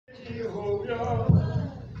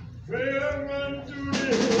freedom, freedom to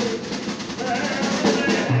live.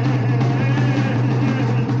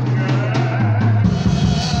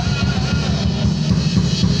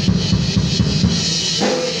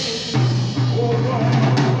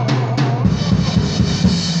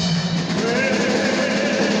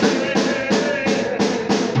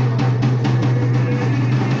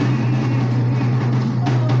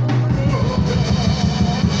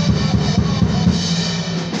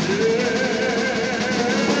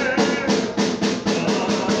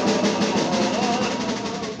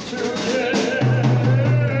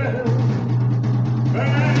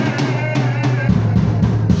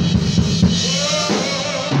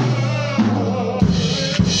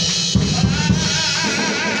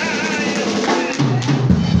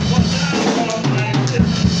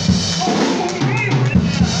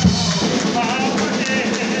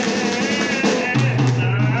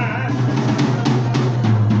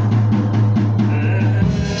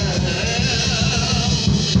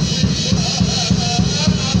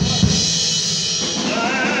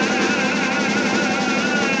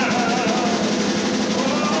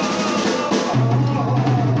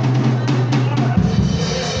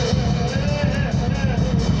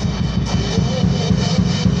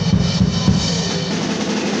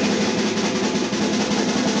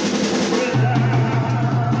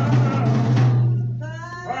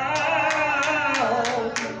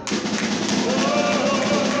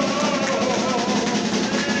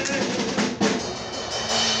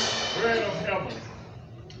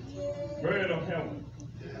 Bread of heaven.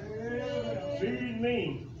 Feed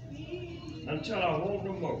me until I want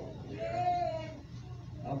no more.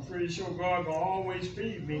 I'm pretty sure God gonna always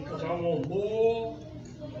feed me because I want more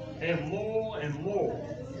and more and more.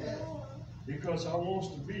 Because I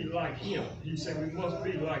want to be like him. He said we must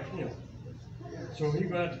be like him. So he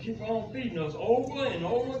got to keep on feeding us over and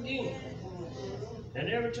over again. And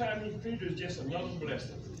every time he feeds us, just another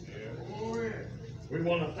blessing. We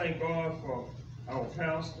want to thank God for our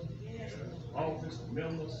pastor, office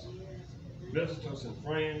members, visitors, and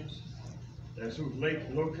friends that's who's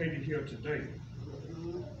located here today.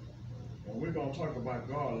 And we're going to talk about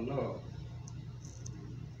God's love.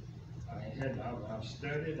 I've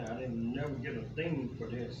studied, I didn't never get a theme for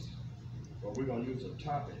this, but we're going to use a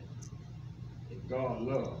topic that God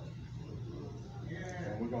love.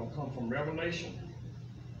 And we're going to come from Revelation,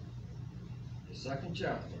 the 2nd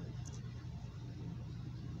chapter,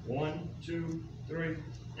 1, 2, 3,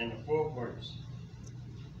 and the 4th verse.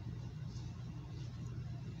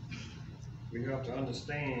 We have to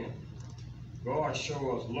understand God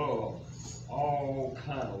shows us love all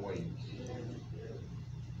kind of ways.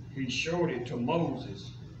 He showed it to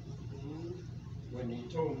Moses when he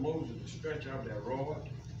told Moses to stretch out that rod.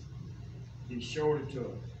 He showed it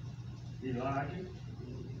to Elijah.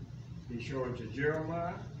 He showed it to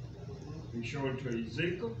Jeremiah. He showed it to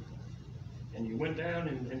Ezekiel. And he went down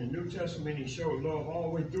in the New Testament, he showed love all the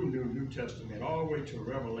way through the New Testament, all the way to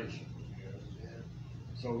Revelation.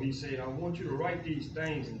 So he said, I want you to write these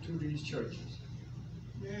things into these churches.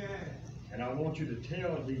 And I want you to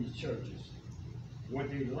tell these churches what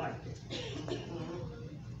they like.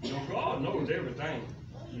 You know, God knows everything.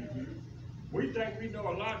 We think we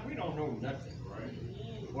know a lot, we don't know nothing.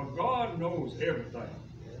 But God knows everything.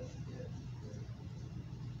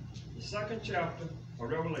 The 2nd chapter of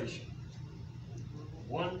Revelation.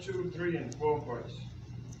 1, 2, 3, and 4 verse.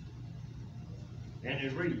 And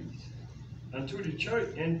it reads, unto the church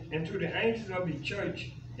and to the angels of the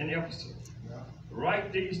church in Ephesus,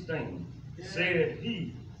 write these things, said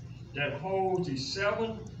he that holds the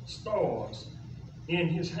 7 stars in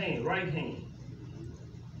his hand, right hand,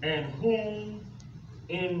 and whom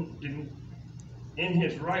in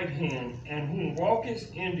his right hand, and whom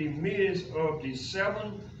walketh in the midst of the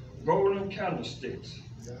 7 golden candlesticks.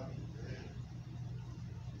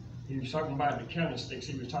 He was talking about the candlesticks.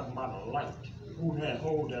 He was talking about a light. Who had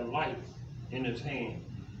hold that light in his hand?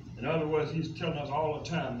 In other words, he's telling us all the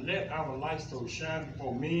time, let our light so shine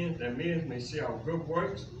before men, that men may see our good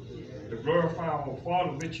works, to glorify our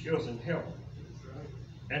Father which is in heaven.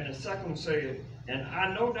 And the second said, and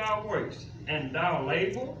I know thy works, and thou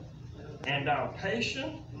labor, and thou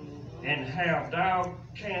patient, and how thou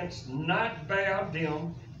canst not bear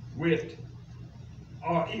them which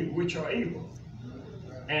are evil.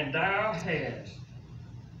 And thou hast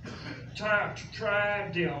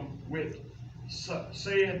tried them which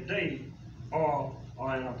said they are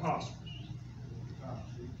an apostles,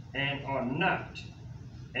 and are not,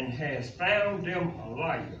 and has found them a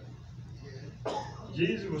liar.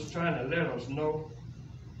 Jesus was trying to let us know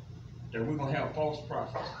that we're going to have false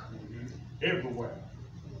prophets everywhere.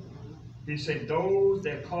 He said, those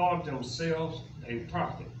that call themselves a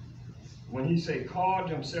prophet. When he said call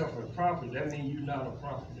themselves a prophet, that means you're not a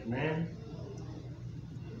prophet. Amen?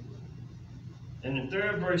 And the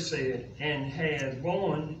third verse said, and has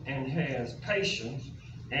borne and has patience,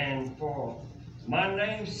 and for my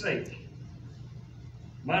name's sake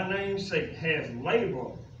has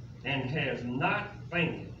labored and has not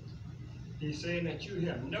fainted. He said that you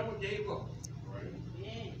have never gave up.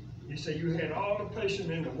 Right. He said you had all the patience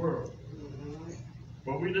in the world.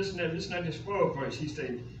 But we listen at this 4th verse. He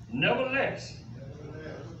said, nevertheless,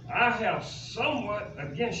 I have somewhat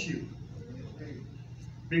against you,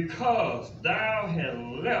 because thou hast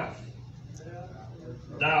left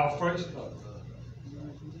thou first love.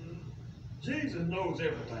 Jesus knows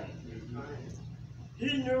everything.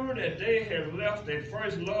 He knew that they had left their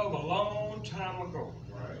first love a long time ago.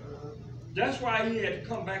 That's why he had to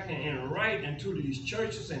come back and write into these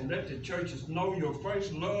churches and let the churches know your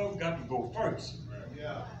first love got to go first.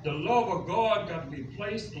 The love of God got to be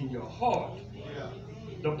placed in your heart.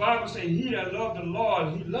 The Bible says, he that loved the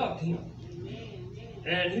Lord, he loved him.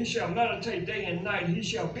 And he shall meditate day and night. He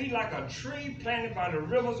shall be like a tree planted by the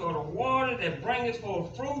rivers or the water that bringeth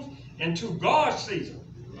forth fruit into God's season,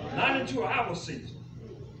 not into our season.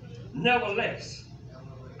 Nevertheless,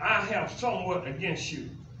 I have somewhat against you.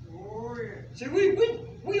 See,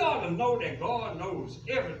 we ought to know that God knows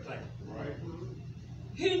everything. Right.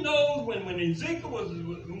 He knows when Ezekiel was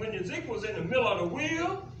in the middle of the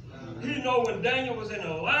wheel. He knows when Daniel was in the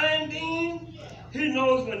lion den. He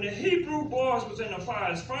knows when the Hebrew boys was in the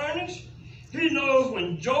fire's furnace. He knows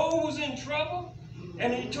when Job was in trouble.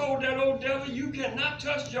 And he told that old devil, you cannot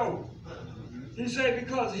touch Job. He said,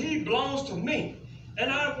 because he belongs to me.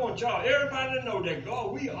 And I want y'all, everybody to know that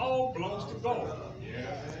God, we all belongs to God.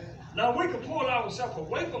 Now we can pull ourselves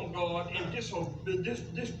away from God and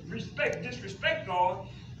disrespect God,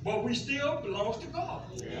 but we still belongs to God.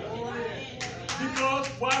 Because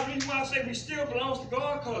reason why I say we still belongs to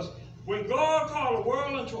God, because when God called the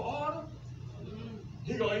world into order,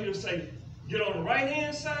 He gonna either say, get on the right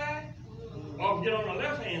hand side or get on the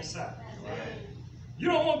left hand side. You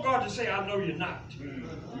don't want God to say, I know you're not.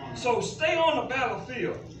 So stay on the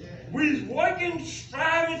battlefield. We're working,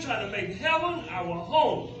 striving, trying to make heaven our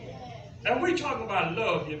home. And we talk about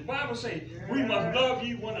love. The Bible says we must love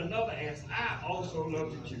you one another as I also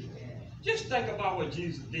loved you. Just think about what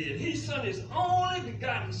Jesus did. He sent his only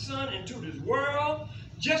begotten Son into this world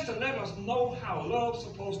just to let us know how love's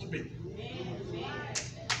supposed to be.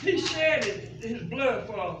 He shed his blood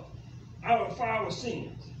for our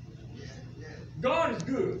sins. God is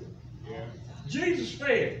good. Jesus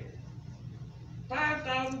fed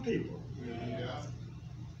 5,000 people.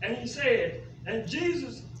 And he said, and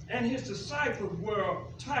Jesus and his disciples were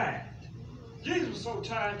tired. Jesus was so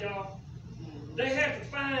tired, y'all. They had to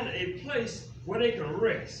find a place where they could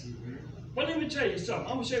rest. But let me tell you something.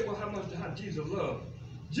 I'm going to show you how Jesus loved.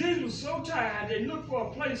 Jesus was so tired, they looked for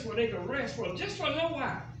a place where they could rest just for a little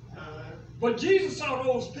while. But Jesus saw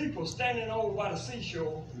those people standing over by the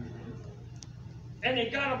seashore. And they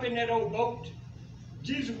got up in that old boat.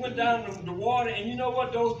 Jesus went down the water, and you know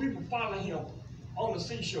what? Those people followed him on the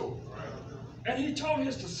seashore. And he told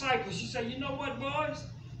his disciples, he said, you know what, boys?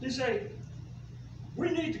 He said,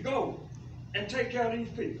 we need to go and take care of these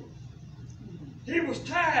people. He was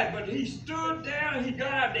tired, but he stood down, they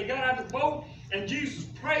got out the boat, and Jesus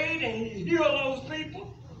prayed, and he healed those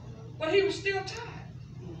people. But he was still tired.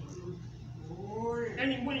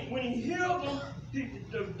 And when he healed them,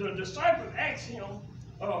 the disciples asked him,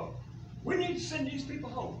 we need to send these people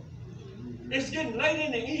home. It's getting late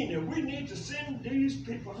in the evening. We need to send these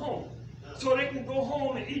people home so they can go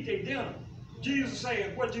home and eat their dinner. Jesus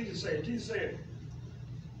said, what Jesus said? Jesus said,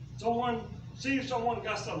 see if someone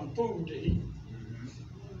got some food to eat.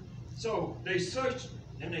 So they searched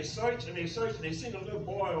and they searched and they searched and they seen a little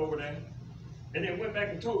boy over there. And they went back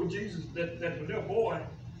and told Jesus that the little boy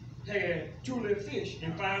had 2 little fish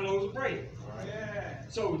and 5 loaves of bread.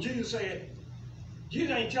 So Jesus said,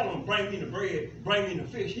 Jesus ain't telling them, bring me the bread, bring me the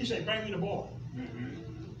fish. He said, bring me the boy.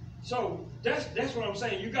 So that's what I'm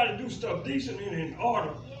saying. You got to do stuff decently and in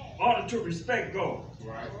order to respect God.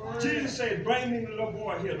 Jesus said, bring me the little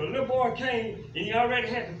boy here. The little boy came and he already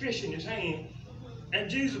had the fish in his hand. And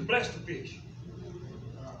Jesus blessed the fish.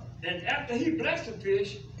 And after he blessed the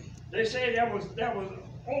fish, they said that was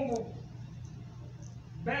over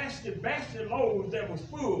basket loads that was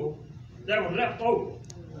full that was left over.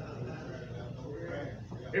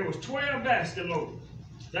 It was 12 basket loads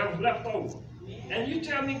that was left over. And you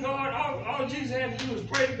tell me, God, all Jesus had to do was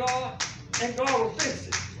pray to God, and God will fix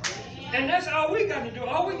it. And that's all we got to do.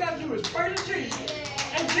 All we got to do is pray to Jesus,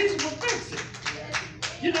 and Jesus will fix it.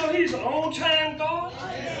 You know, he's an on-time God.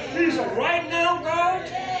 He's a right-now God.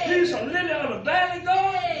 He's a lily-of-the-valley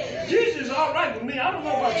God. Jesus is all right with me. I don't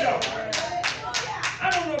know about y'all. I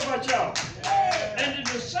don't know about y'all. And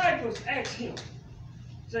the disciples asked him,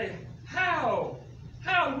 say, how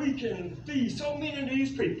we can feed so many of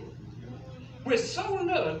these people with so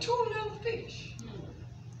little, 2 little fish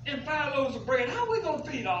and 5 loaves of bread. How are we going to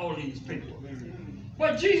feed all these people?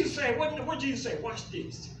 But Jesus said, what Jesus said? Watch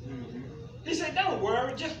this. He said, don't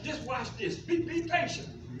worry, just watch this. Be patient.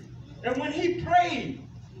 And when he prayed,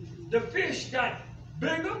 the fish got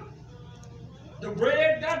bigger, the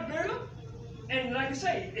bread got bigger, and like I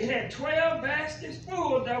say, it had 12 baskets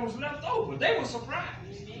full that was left over. They were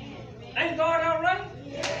surprised. Ain't God all right?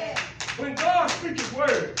 Yeah. When God speaks his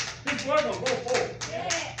word gonna go forth. Yeah.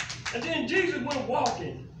 And then Jesus went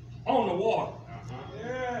walking on the water.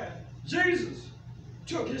 Yeah. Jesus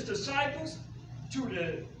took his disciples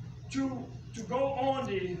to go on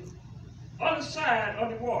the other side of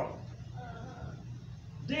the water.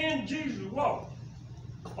 Then Jesus walked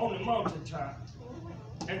on the mountaintop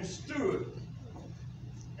and stood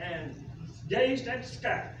and gazed at the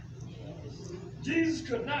sky. Jesus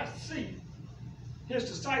could not see his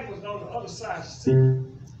disciples on the other side of the sea.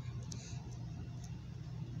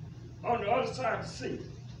 On the other side of the sea.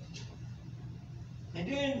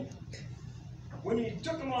 And then, when he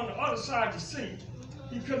took them on the other side of the sea,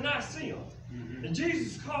 he could not see them. And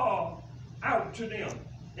Jesus called out to them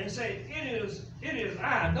and said, it is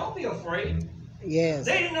I. Don't be afraid. Yes.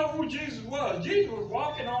 They didn't know who Jesus was. Jesus was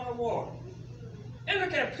walking on the water. And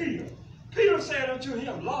look at Peter. Peter said unto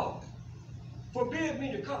him, Lord, forbid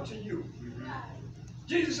me to come to you.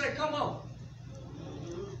 Jesus said, come on.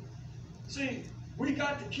 See, we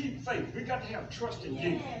got to keep faith. We got to have trust in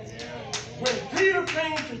Jesus. When Peter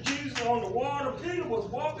came to Jesus on the water, Peter was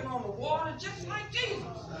walking on the water just like Jesus.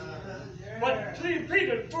 But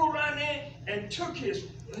Peter threw around there and took his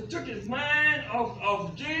mind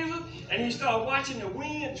off Jesus, and he started watching the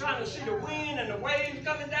wind, trying to see the wind and the waves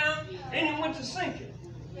coming down, and he went to sinking.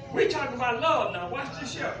 We talking about love now. Watch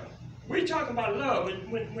this here. We talking about love.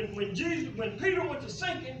 When Peter went to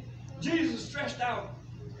sinking, Jesus stretched out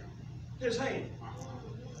his hand,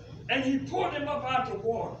 and he pulled him up out the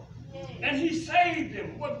water, and he saved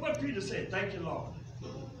him. What Peter said? Thank you, Lord.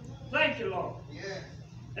 Thank you, Lord.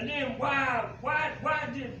 And then why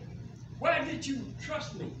did you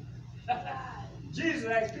trust me? Jesus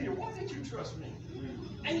asked Peter, why did you trust me?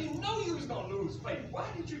 And you know you was going to lose faith. Why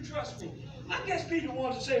did you trust me? I guess Peter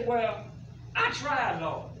wanted to say, well, I tried,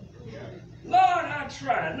 Lord. Lord, I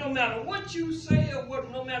tried. No matter what you say or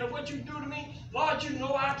no matter what you do to me, Lord, you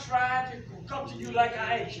know I tried to come to you like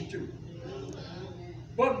I asked you to.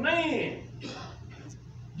 But man,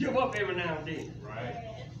 give up every now and then.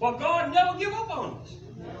 But God never give up on us.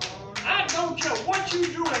 I don't care what you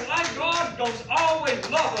do in life, God gonna always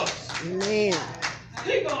love us. Amen.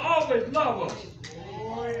 He gonna always love us.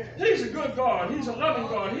 He's a good God. He's a loving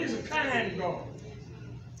God. He's a kind God.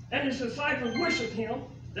 And his disciples worshiped him.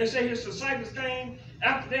 They say his disciples came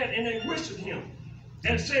after that and they worshiped him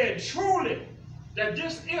and said, truly, that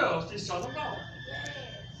this is the Son of God.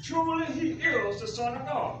 Truly, he is the Son of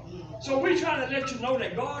God. So we're trying to let you know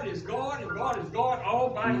that God is God and God is God all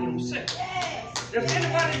by himself. If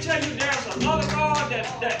anybody tell you there's another God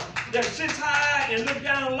that sits high and look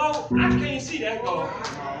down low, I can't see that God.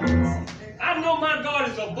 I know my God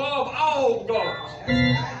is above all gods.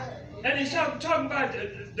 And he's talking about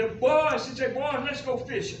the boys. He said, boys, let's go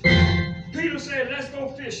fishing. Peter said, let's go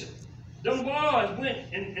fishing. Them boys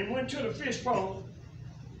went to the fish pond,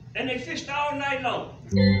 and they fished all night long.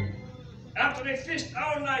 After they fished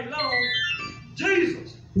all night long,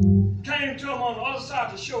 Jesus came to them on the other side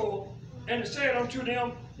of the shore and said unto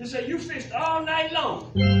them, he said, you fished all night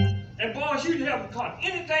long, and boys, you haven't caught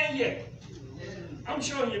anything yet. I'm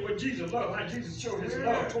showing you what Jesus loved, how Jesus showed his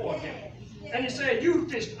love toward them. And he said, you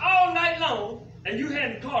fished all night long, and you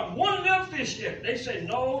hadn't caught one little fish yet. They said,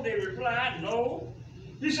 no. They replied, no.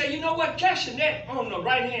 He said, you know what? Cast your net on the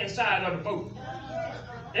right-hand side of the boat.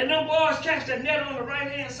 And them boys cast their net on the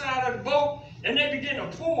right-hand side of the boat, and they begin to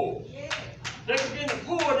pull. They begin to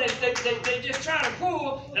pull. They just try to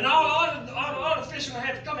pull, and all the other fishermen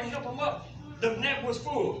had to come and help them up. The net was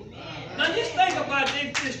full. Now just think about it.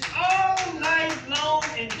 They fished all night long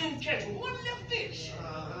and didn't catch one little fish.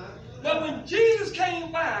 But when Jesus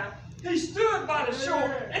came by, he stood by the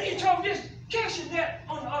shore, and he told them, just cast your net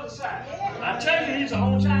on the other side. I tell you, he's an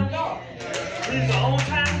on-time God. He's an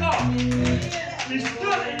on-time God. He stood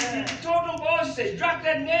and he told them boys, he said, drop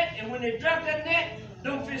that net, and when they dropped that net,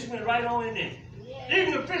 them fish went right on in there.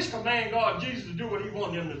 Even the fish command God, Jesus, to do what he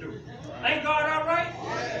wanted them to do. Ain't God all right?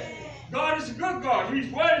 God is a good God.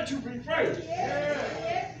 He's worthy to be praised.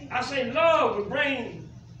 I say love will bring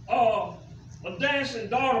a dancing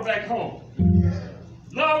daughter back home.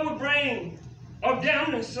 Love will bring a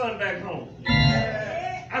gambling son back home.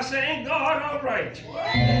 I say, ain't God all right?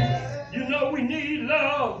 You know we need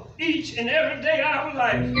love each and every day of our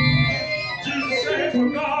life. Jesus said, for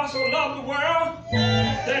God so loved the world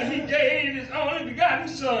that he gave his only begotten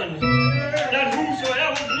Son, that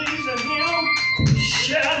whosoever believes in him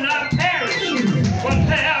shall not perish, but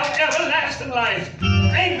have everlasting life.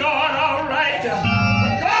 Ain't God all right?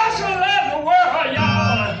 God so loved the world,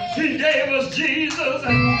 y'all. He gave us Jesus,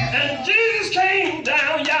 and Jesus came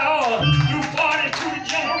down, y'all, through 42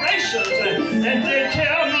 generations, and they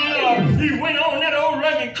tell me he went on that old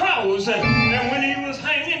rugged cross, and when he was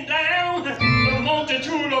hanging down, the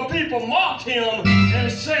multitude of people mocked him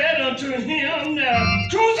and said unto him,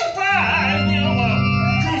 crucify him,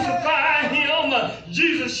 crucify him.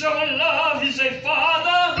 Jesus showing love, he said,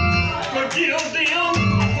 Father, forgive them,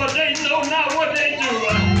 for they know not what they do.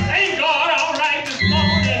 Ain't God all right this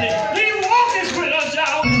morning? He walks with us,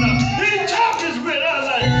 y'all. He talks with us.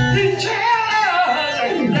 He tells us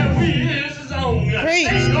that we is his own. Preach,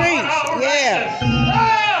 yeah.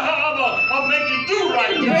 Love will make you do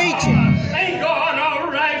right. Preach. Ain't God all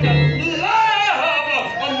right?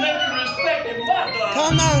 Love will make you respect your mother.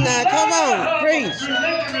 Come on now, come on, preach. Will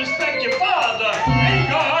make you respect your father. Ain't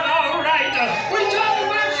God all right? We talking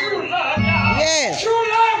about true love, y'all. Yes. True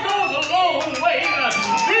love goes a long way.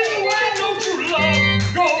 Reason why I know true love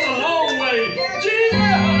goes a long way.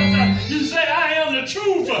 Jesus, you say I am the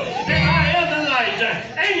truth and I am the light.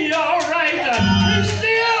 Ain't you all right? He's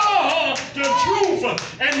still the truth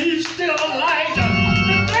and he's still a light.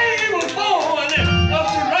 The day he was born up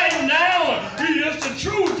to right now, he is the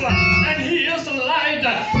truth and he is the light.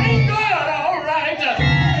 Ain't God all right?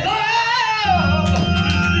 Love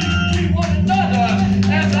ye one another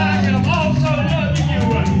as I have also loved you.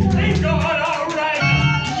 Ain't God all right?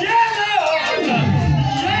 Yeah, Lord.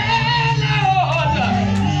 Yeah, Lord.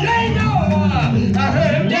 Yeah, Lord. I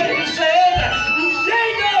heard David said,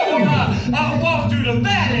 yeah, Lord. I walk through the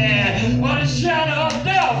valley or the shadow of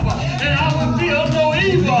death, and I will feel no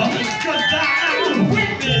evil, because thou art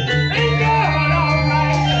with me. Ain't God all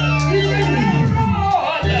right? He said, thy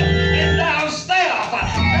rod and thy staff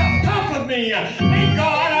have comforted me. Ain't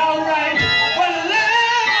God all right? But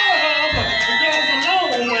love goes a long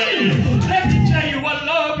way. Let me tell you what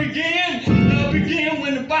love began. Love began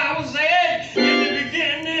when the Bible said, in the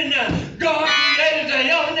beginning, God created the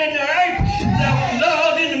heaven and the earth. There was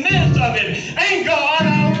love in the midst of it. Ain't God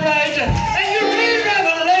all right? And you read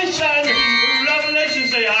Revelation. Revelation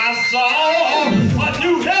say, I saw a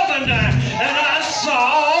new heaven and I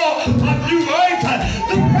saw a new earth.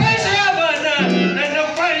 The first heaven and the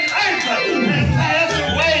first earth had passed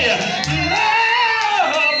away.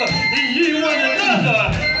 Love ye one another.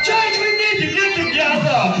 Church, we need to get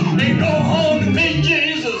together and go home to meet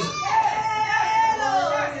Jesus.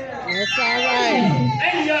 That's all right.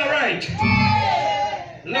 Ain't you all right?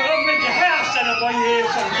 Love make your hair stand up on your head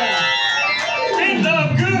sometimes.